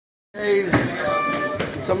Today's,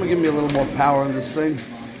 someone give me a little more power on this thing.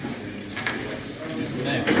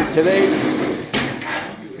 Today's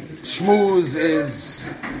shmooze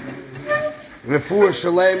is Refuah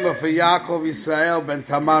Shalema for Yaakov Yisrael ben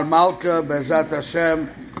Tamar Malka Be'ezat Hashem.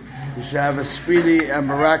 We should have a speedy and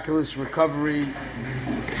miraculous recovery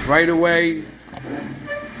right away.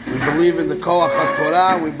 We believe in the Koach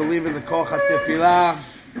HaTorah, we believe in the Koach HaTefilah,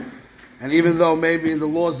 and even though maybe in the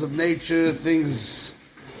laws of nature things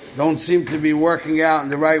don't seem to be working out in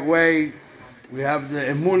the right way, we have the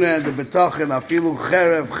emunah and the betachin, afilu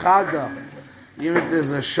cherev chada, even if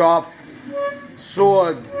there's a sharp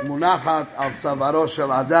sword, munachat al tzavaro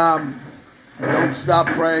shel adam, we don't stop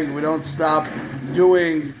praying, we don't stop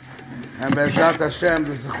doing, and be'ezat Hashem,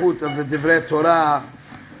 the zechut of the divrei Torah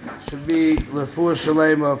should be refuah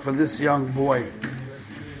shalema for this young boy.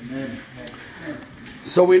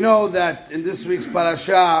 So we know that in this week's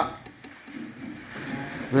parasha,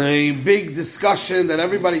 the big discussion that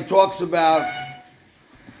everybody talks about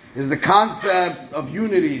is the concept of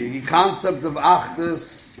unity, the concept of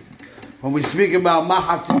achdus. When we speak about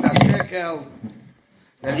machatzit shekel,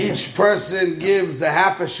 that each person gives a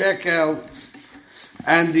half a shekel,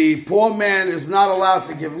 and the poor man is not allowed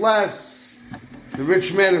to give less, the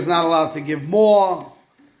rich man is not allowed to give more,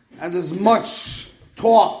 and there's much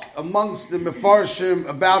talk amongst the mefarshim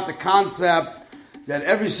about the concept that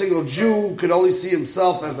every single Jew could only see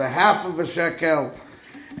himself as a half of a shekel,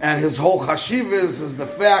 and his whole chashivas is the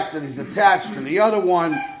fact that he's attached to the other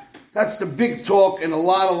one. That's the big talk in a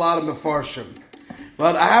lot of mefarshim.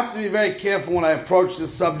 But I have to be very careful when I approach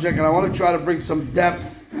this subject, and I want to try to bring some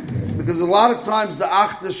depth, because a lot of times the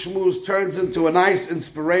achdus shmuz turns into a nice,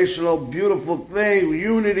 inspirational, beautiful thing,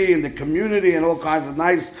 unity in the community, and all kinds of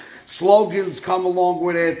nice slogans come along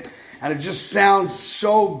with it. And it just sounds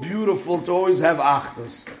so beautiful to always have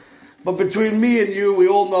achdus. But between me and you, we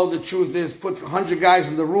all know the truth is, put 100 guys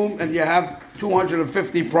in the room and you have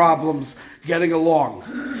 250 problems getting along.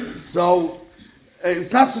 So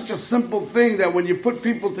it's not such a simple thing that when you put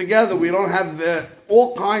people together, we don't have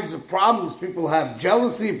all kinds of problems. People have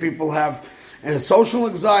jealousy, people have social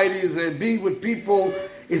anxieties. Being with people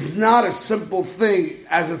is not a simple thing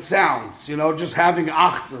as it sounds. Just having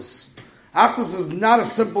achdus. Achdus is not a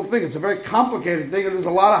simple thing. It's a very complicated thing, and there's a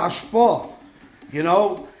lot of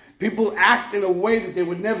hashpah. People act in a way that they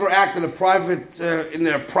would never act in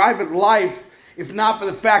their private life, if not for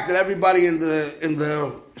the fact that everybody in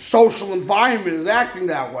the social environment is acting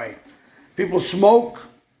that way. People smoke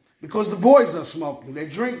because the boys are smoking. They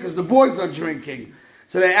drink because the boys are drinking.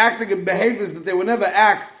 So they're acting in behaviors that they would never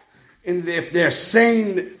act if their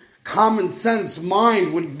sane, common sense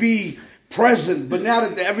mind would be present. But now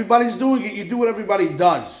that everybody's doing it, you do what everybody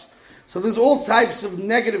does. So there's all types of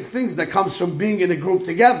negative things that comes from being in a group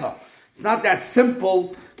together. It's not that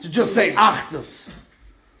simple to just say achdus.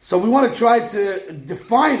 So we want to try to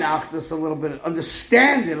define achdus a little bit,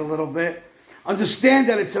 understand it a little bit, understand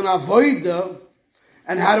that it's an avodah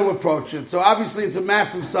and how to approach it. So obviously it's a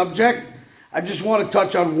massive subject. I just want to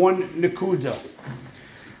touch on one nekuda.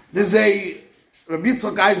 There's a Rabbi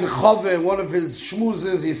Yitzchak Isaac Chove, in one of his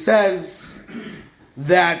shmuzes, he says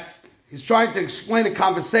that he's trying to explain a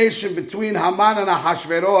conversation between Haman and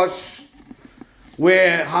Ahashverosh,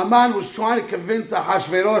 where Haman was trying to convince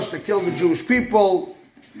Ahashverosh to kill the Jewish people,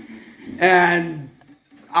 and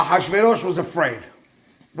Ahashverosh was afraid.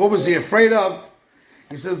 What was he afraid of?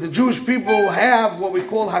 He says the Jewish people have what we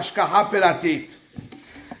call hashkaha piratit.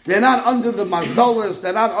 They're not under the mazolas,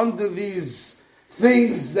 they're not under these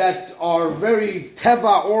things that are very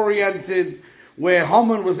teva-oriented, where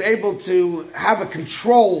Haman was able to have a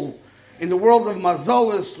control in the world of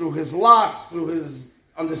mazolas through his lots, through his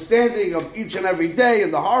understanding of each and every day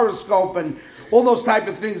and the horoscope and all those type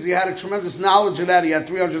of things. He had a tremendous knowledge of that. He had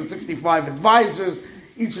 365 advisors.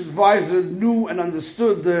 Each advisor knew and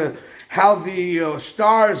understood how the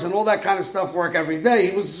stars and all that kind of stuff work every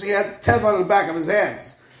day. He had teva on the back of his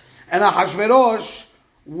hands. And Ahashverosh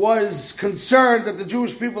was concerned that the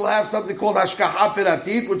Jewish people have something called hashkaha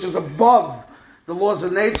piratit, which is above the laws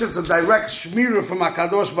of nature. It's a direct shmirah from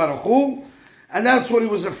HaKadosh Baruch Hu, and that's what he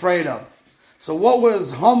was afraid of. So what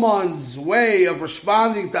was Haman's way of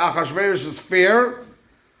responding to Ahashverosh's fear?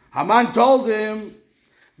 Haman told him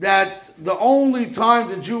that the only time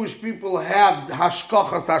the Jewish people have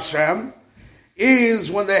hashkachas Hashem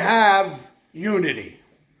is when they have unity.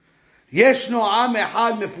 Yeshno am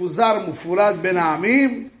echad mefuzar mufurad ben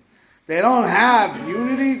amim. They don't have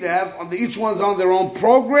unity. They have each one's on their own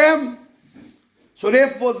program. So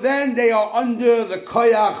therefore, then they are under the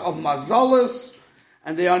koyach of mazalas,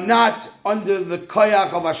 and they are not under the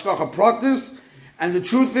koyach of hashkacha pratis. And the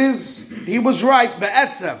truth is, he was right,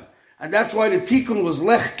 be'etzem. And that's why the tikkun was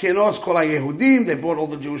lech kenos kol haYehudim. They brought all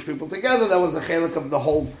the Jewish people together. That was a chelik of the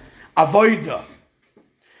whole avodah.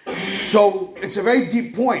 So it's a very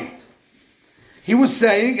deep point. He was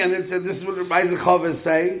saying, and this is what Rabbi Zachav is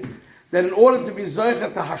saying, that in order to be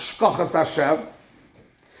zoicha to hashkachas Hashem,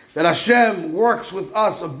 that Hashem works with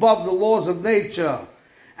us above the laws of nature,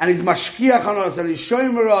 and He's mashkiach on us, and He's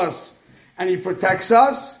shomer us, and He protects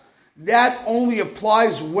us, that only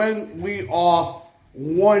applies when we are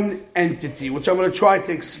one entity, which I'm going to try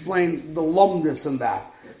to explain the lumdus in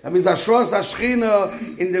that. That means Ashros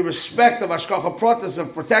Ashchina, in the respect of Hashkacha Pratis,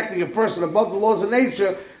 of protecting a person above the laws of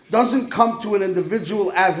nature, doesn't come to an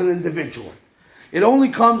individual as an individual. It only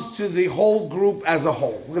comes to the whole group as a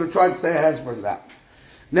whole. We're going to try to say a hezbollah in that.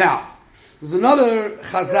 Now, there's another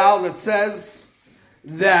chazal that says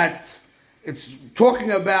that it's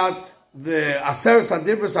talking about the Aseres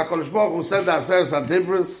HaDibros, HaKadosh Baruch Hu said the Aseres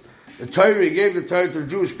HaDibros, the Torah, He gave the Torah to the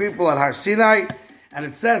Jewish people at Har Sinai, and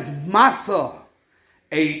it says, Masa,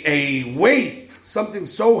 a weight, something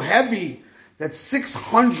so heavy that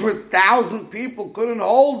 600,000 people couldn't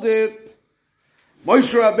hold it.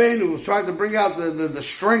 Moshe Rabbeinu was trying to bring out the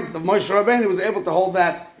strength of Moshe Rabbeinu, was able to hold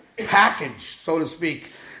that package, so to speak,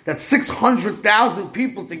 that 600,000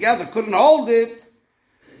 people together couldn't hold it.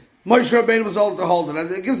 Moshe Rabbeinu was able to hold it.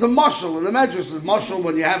 And it gives a mashal, and the Medrash is mashal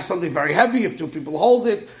when you have something very heavy, if two people hold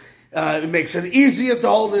it, it makes it easier to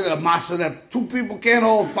hold it, a masa that 2 people can't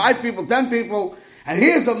hold, 5 people, 10 people, and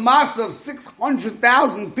here's a masa of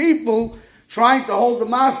 600,000 people trying to hold the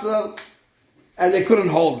masa, and they couldn't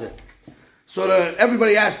hold it. So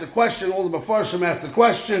everybody asked the question, all the Mefarshim asked the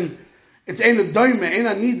question, it's ain't a doime, ain't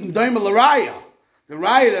a need in doime l'raya. The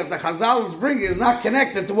raya that the Chazal is bringing is not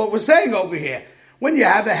connected to what we're saying over here. When you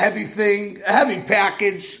have a heavy thing, a heavy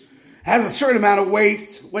package, has a certain amount of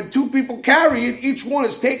weight, when 2 people carry it, each one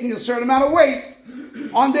is taking a certain amount of weight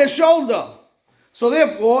on their shoulder. So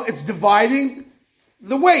therefore, it's dividing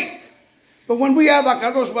the weight. But when we have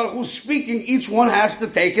HaKadosh Baruch Hu speaking, each one has to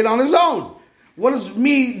take it on his own. What is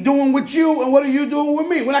me doing with you, and what are you doing with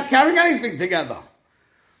me? We're not carrying anything together.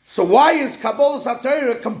 So why is Kabbalah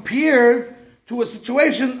HaTorah compared to a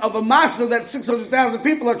situation of a masa that 600,000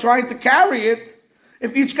 people are trying to carry it,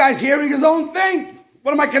 if each guy's hearing his own thing?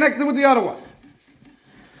 What am I connected with the other one?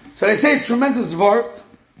 So they say a tremendous word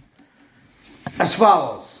as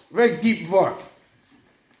follows, very deep word.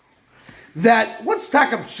 That what's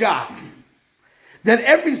takab shah? That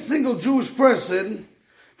every single Jewish person,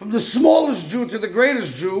 from the smallest Jew to the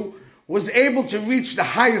greatest Jew, was able to reach the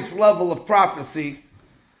highest level of prophecy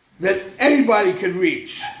that anybody could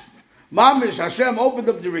reach. Mamish, Hashem opened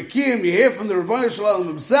up the Rikim, you hear from the Rebbeinu Shalom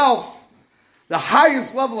himself, the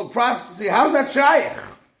highest level of prophecy. How's that shaykh?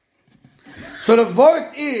 So the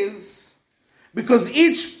vort is, because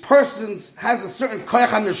each person has a certain koyach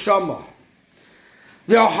neshama.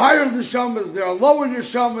 There are higher neshamas, there are lower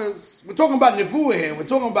neshamas. We're talking about nevuah here, we're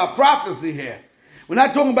talking about prophecy here. We're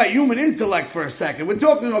not talking about human intellect for a second. We're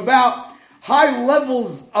talking about high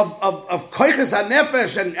levels of koyches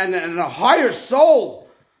hanefesh and a higher soul.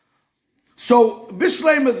 So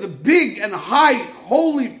Bishlema, the big and high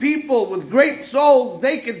holy people with great souls,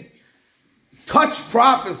 they can touch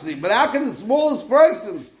prophecy. But how can the smallest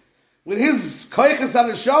person, with his koyches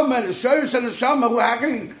haneshama and his shoyish haneshama, how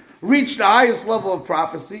can he reach the highest level of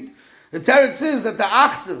prophecy? The teretz is that the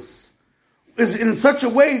Achdus is in such a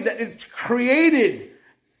way that it created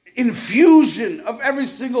infusion of every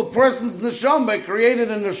single person's neshama. It created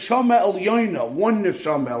a neshama elyoina, one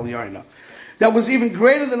neshama elyoina, that was even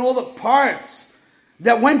greater than all the parts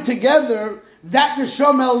that went together. That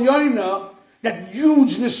neshama elyoina, that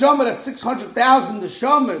huge neshama, that 600,000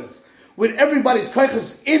 neshamas, with everybody's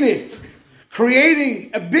koiches in it,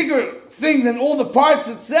 creating a bigger thing than all the parts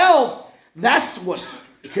itself, that's what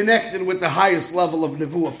connected with the highest level of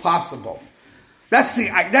nevuah possible. That's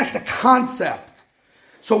the concept.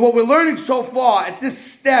 So what we're learning so far at this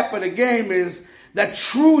step of the game is that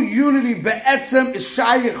true unity be'etzem is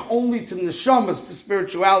shaykh only to neshamas, to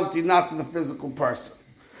spirituality, not to the physical person.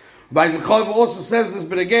 Rabbi Zachav also says this,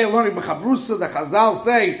 but again, learning b'chabrusa, the Chazal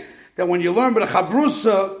say that when you learn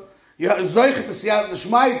b'chabrusa, you have zoichet to see out the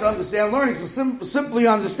shmai to understand learning. So simply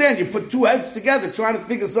understand, you put 2 heads together trying to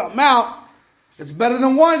figure something out, it's better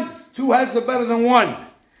than one. 2 heads are better than one.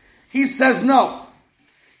 He says no.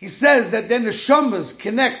 He says that then the neshamas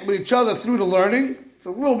connect with each other through the learning. It's a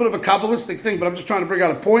little bit of a Kabbalistic thing, but I'm just trying to bring out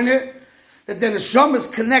a point here. That then the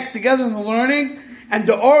neshamas connect together in the learning, and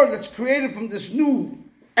the aura that's created from this new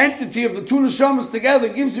entity of the 2 neshamas together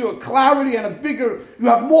gives you a clarity and a bigger, you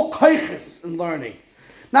have more koiches in learning.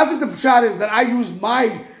 Not that the pshat is that I use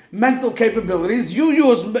my mental capabilities, you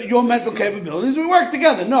use your mental capabilities, we work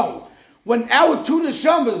together. No. when our two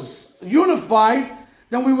neshamas unified,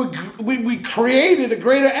 then we created a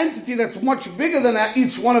greater entity that's much bigger than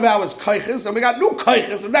each one of ours kaiches, and we got new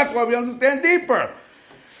kaiches, and that's why we understand deeper.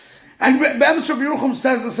 And Be'emes Rabbi Yerucham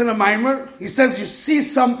says this in a Maimer. He says you see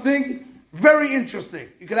something very interesting.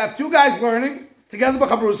 You could have two guys learning together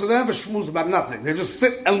b'chabrus, so they don't have a shmooze about nothing. They just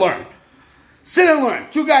sit and learn. Sit and learn.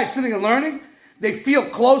 Two guys sitting and learning. They feel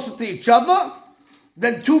closer to each other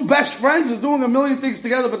than two best friends who are doing a million things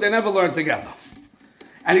together, but they never learn together.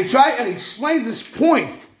 And he explains this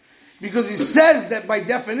point because he says that by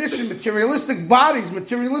definition, materialistic bodies,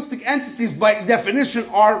 materialistic entities, by definition,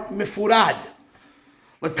 are mifurad.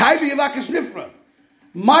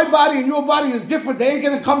 My body and your body is different. They ain't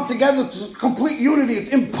going to come together to complete unity.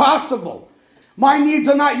 It's impossible. My needs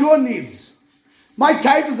are not your needs. My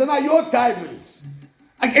taivas are not your taivas.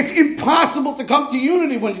 It's impossible to come to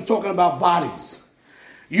unity when you're talking about bodies.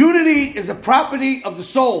 Unity is a property of the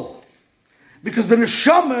soul. Because the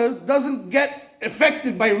neshama doesn't get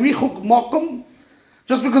affected by richuk mokum.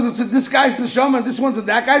 Just because it's this guy's neshama and this one's and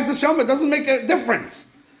that guy's neshama, it doesn't make a difference.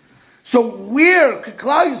 So where could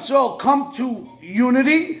Klal Yisrael come to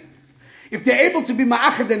unity? If they're able to be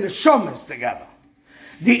ma'achad and neshamas together.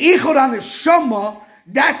 The ichur on neshama,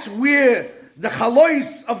 that's where the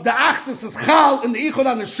chalois of the achdus is chal in the ichur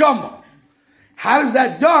on neshama. How is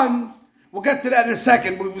that done? We'll get to that in a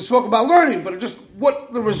second. We spoke about learning, but just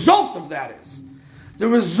what the result of that is. The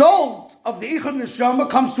result of the Ichud Neshama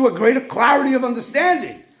comes to a greater clarity of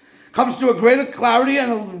understanding, comes to a greater clarity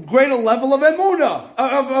and a greater level of emunah,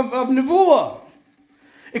 of nevuah.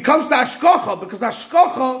 It comes to Hashkacha, because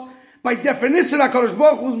Hashkacha, by definition, HaKadosh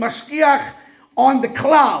Baruch Hu is mashkiach on the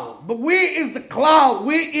klal. But where is the klal?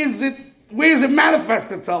 Where is it manifest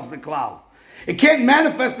itself, the klal? It can't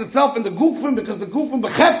manifest itself in the gufim because the gufim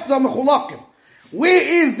b'chefza mechulakim. Where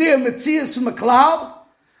is there metzias from the klal?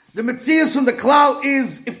 The metzias from the klal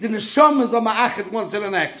is if the neshamas are ma'achid one to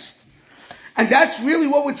the next. And that's really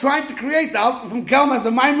what we're trying to create. The Alter from Kelm has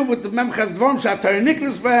a maimer with the Memchas Dvorim Shatari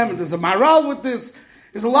Niklas B'hem, and there's a Maral with this.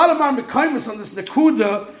 There's a lot of Marmikaimus on this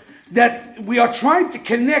Nekuda that we are trying to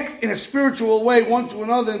connect in a spiritual way one to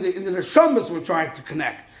another in the neshamas we're trying to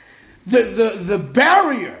connect. The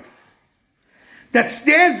barrier that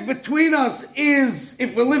stands between us is,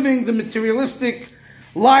 if we're living the materialistic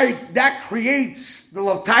life, that creates the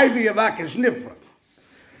lavtaivi of Akash Nifra.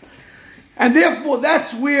 And therefore,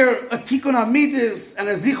 that's where a tikkun hamidus and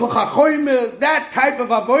a zichur chachoyme, that type of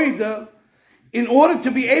avodah, in order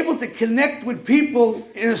to be able to connect with people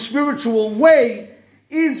in a spiritual way,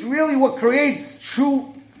 is really what creates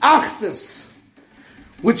true achdus.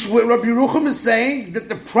 Which what Rabbi Yerucham is saying, that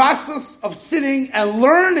the process of sitting and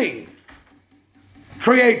learning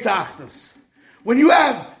creates achdus. When you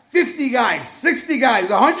have 50 guys, 60 guys,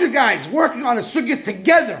 100 guys working on a sugya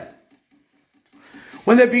together,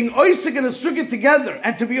 when they're being oisik in a sugya together,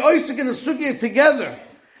 and to be oisik in a sugya together,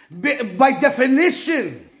 by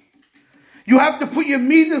definition, you have to put your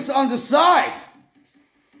midas on the side.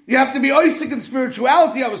 You have to be oisik in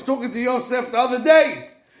spirituality. I was talking to Yosef the other day,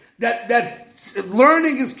 that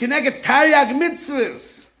learning is keneged taryag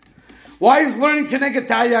mitzvahs. Why is learning keneged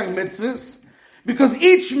taryag mitzvahs? Because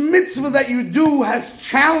each mitzvah that you do has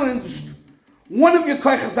challenged one of your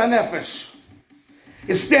koiches hanefesh.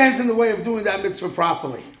 It stands in the way of doing that mitzvah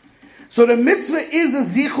properly. So the mitzvah is a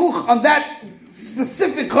zichuch on that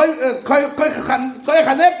specific koich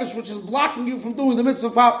hanefesh, which is blocking you from doing the mitzvah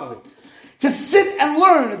properly. To sit and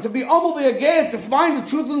learn, and to be humble to find the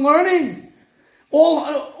truth in learning,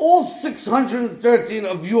 all 613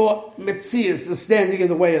 of your mitzvahs is standing in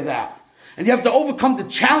the way of that. And you have to overcome the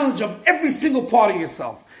challenge of every single part of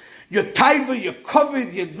yourself. Your taiva, your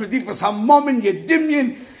kovid, your redifas hamomin, your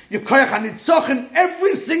dimyan, your koyach hanitzochen,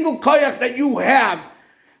 every single koyach that you have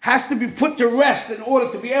has to be put to rest in order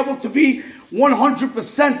to be able to be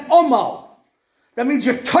 100% omal. That means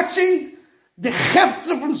you're touching the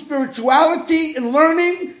hefza from spirituality and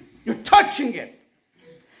learning, you're touching it.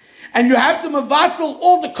 And you have to mevatel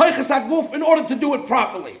all the koyches haguf in order to do it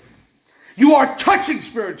properly. You are touching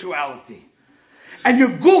spirituality. And your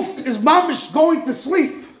goof is mamish going to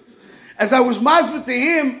sleep. As I was mazvah to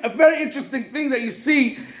him, a very interesting thing that you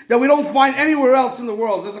see that we don't find anywhere else in the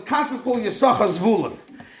world. There's a concept called Yisachar Zvulun.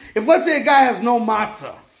 If let's say a guy has no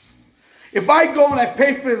matzah, if I go and I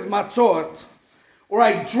pay for his matzot, or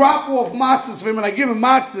I drop off matzahs for him and I give him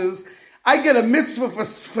matzahs, I get a mitzvah for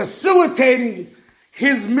facilitating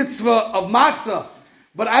his mitzvah of matzah,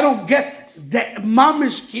 but I don't get the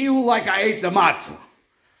mamish kiyu like I ate the matzah.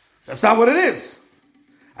 That's not what it is.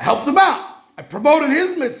 I helped him out. I promoted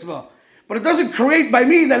his mitzvah. But it doesn't create by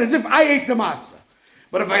me that as if I ate the matzah.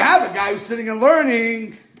 But if I have a guy who's sitting and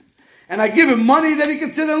learning, and I give him money that he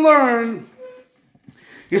can sit and learn.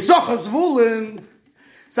 Yisachar Zvulun,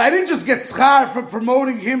 so I didn't just get schar for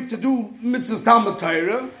promoting him to do mitzvahs Talmud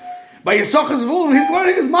Torah. By Yisachar Zvulun, his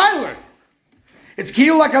learning is my learning. It's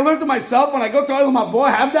key like I learned to myself when I go to Olam Haba,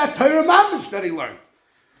 I have that Torah mamish that he learned.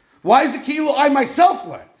 Why is it kilo I myself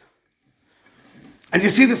learned? And you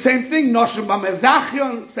see the same thing, Noshim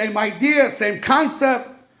B'Mezachion, same idea, same concept.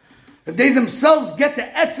 That they themselves get the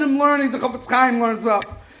etzim learning, the Chofetz Chaim learns up.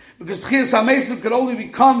 Because Tchias HaMesim could only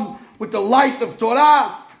become with the light of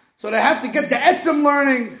Torah. So they have to get the etzim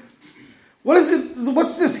learning. What is it?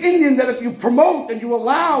 What's this Indian that if you promote and you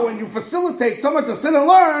allow and you facilitate someone to sit and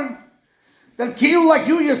learn, that kilo like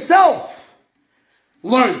you yourself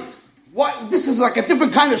learned? What? This is like a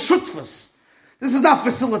different kind of shutfus. This is not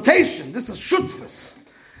facilitation. This is shutfus.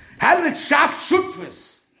 How did it shaf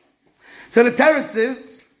shutfus? So the teretz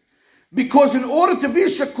is, because in order to be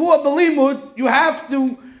shakua b'limud, you have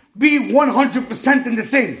to be 100% in the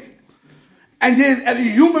thing. And a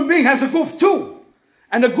human being has a guf too.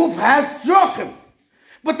 And the guf has tzrochim.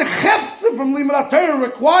 But the cheftza from Limud HaTorah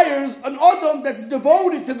requires an adam that's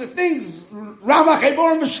devoted to the things. Rama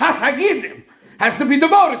Cheborim v'shas hagidim has to be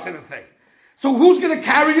devoted to the thing. So who's going to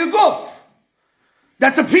carry your guf?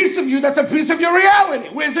 That's a piece of you, that's a piece of your reality.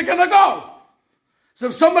 Where's it going to go? So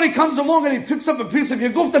if somebody comes along and he picks up a piece of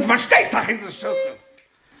your guf, then v'shteitach is the shutuf.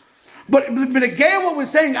 But again, what we're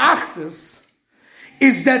saying, Achdus,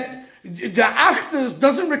 is that the Achdus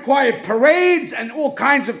doesn't require parades and all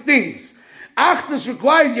kinds of things. Achdus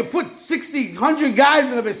requires you put 60, 100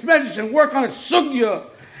 guys in a beis medrash and work on a sugya,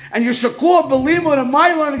 and your shakua b'limud and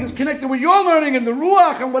my learning is connected with your learning and the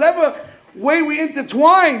ruach and whatever way we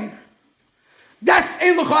intertwine. That's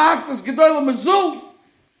Eilucha Achdus Gedolah Mezul,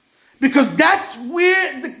 because that's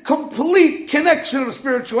where the complete connection of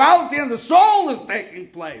spirituality and the soul is taking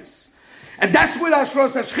place. And that's where the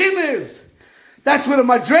Ashros HaShechina is. That's where the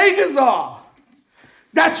Madregas are.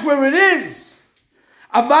 That's where it is.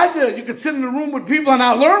 Avada, you could sit in a room with people and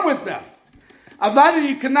not learn with them. Avada,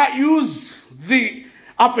 you cannot use the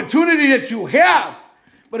opportunity that you have.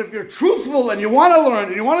 But if you're truthful and you want to learn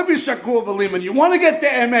and you want to be Shakur B'Lim and you want to get the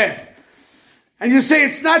Emet, and you say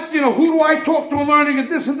it's not, who do I talk to learning and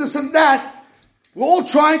this and that, we're all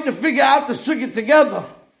trying to figure out the sugya together.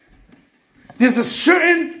 There's a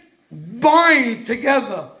certain bind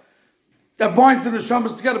together that binds the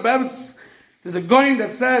neshamas together. But there's a goyim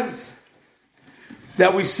that says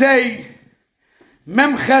that we say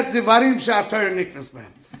memchet divarim she'atorah niknas b'hem.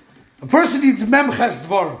 A person needs memches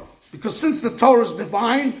dvarim because since the Torah is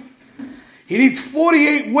divine, he needs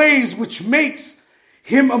 48 ways which makes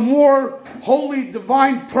him a more holy,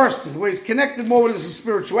 divine person, where he's connected more with his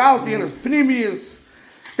spirituality and his pnimius.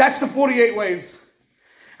 That's the 48 ways.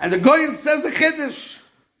 And the Goyen says a chiddush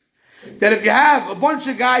that if you have a bunch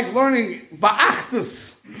of guys learning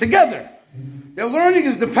ba'achtus together, their learning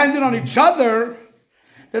is dependent on each other,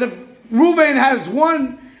 that if Reuven has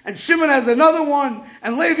one, and Shimon has another one,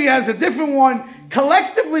 and Levi has a different one,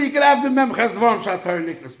 collectively you can have the memchas dvarim she'atorah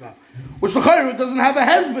niknas b'hem, which doesn't have a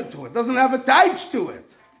hezbet to it, doesn't have a taich to it.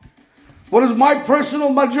 What does my personal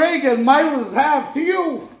madrega and milas have to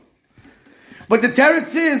you? But the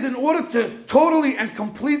teretz is, in order to totally and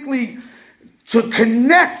completely to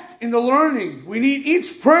connect in the learning, we need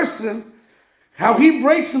each person, how he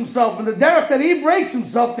breaks himself, and the derech that he breaks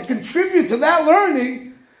himself to contribute to that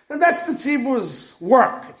learning, then that's the tzibur's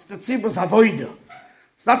work. It's the tzibur's avodah.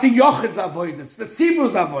 It's not the yochid's avodah. It's the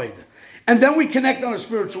tzibur's avodah. And then we connect on a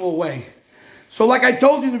spiritual way. So like I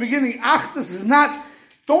told you in the beginning, Achdus is not,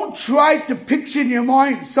 don't try to picture in your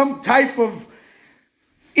mind some type of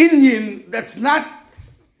Indian that's not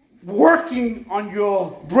working on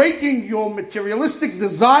breaking your materialistic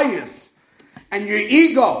desires and your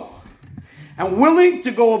ego, and willing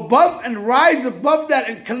to go above and rise above that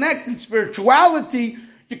and connect in spirituality.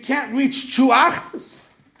 You can't reach true Achdus.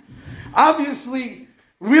 Obviously,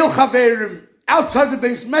 real Chaverim, outside the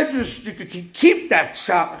beis medrash, you can keep that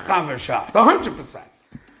chaver shaft, 100%.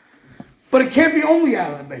 But it can't be only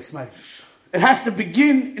out of the beis medrash. It has to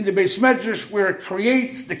begin in the beis medrash where it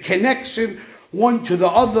creates the connection one to the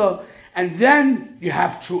other, and then you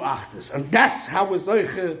have true Achdus. And that's how we're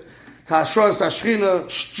zoiche to Ashros HaShechina,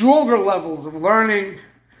 stronger levels of learning,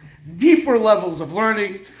 deeper levels of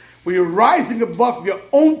learning, where you're rising above your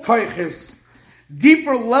own koiches,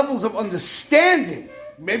 deeper levels of understanding.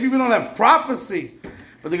 Maybe we don't have prophecy,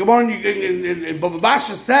 but the Gemara in Bava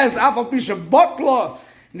Basra says, "Afal pisha botla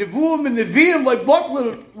nevuim and neviim like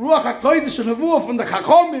botla ruach hakodesh and nevuah from the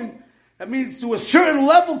chachomim." That means to a certain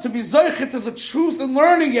level to be zoichet to the truth and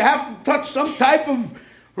learning, you have to touch some type of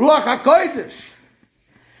ruach hakodesh.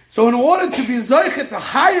 So in order to be zoichet to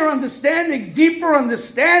higher understanding, deeper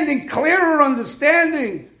understanding, clearer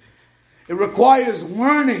understanding, it requires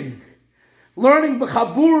learning. Learning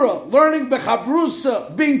b'chabura, learning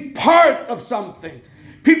b'chabrusa, being part of something.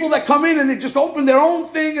 People that come in and they just open their own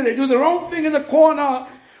thing and they do their own thing in the corner,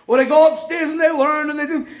 or they go upstairs and they learn and they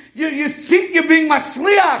do. You think you're being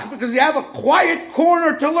matzliach because you have a quiet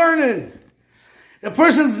corner to learn in. The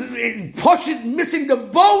person's missing the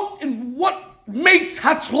boat in what makes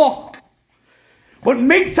hatzloch. What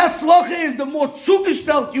makes hatzloch is the more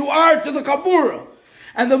zugestellt you are to the kabura.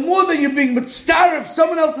 And the more that you're being mitzvah, if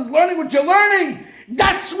someone else is learning what you're learning,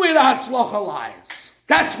 that's where the hatzlocha lies.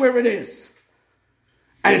 That's where it is.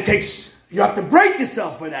 And you have to break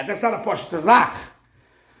yourself for that. That's not a pashut hazach.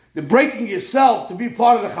 The breaking yourself to be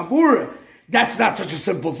part of the chabura, that's not such a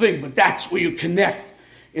simple thing, but that's where you connect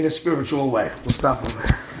in a spiritual way. We'll stop over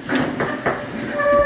there.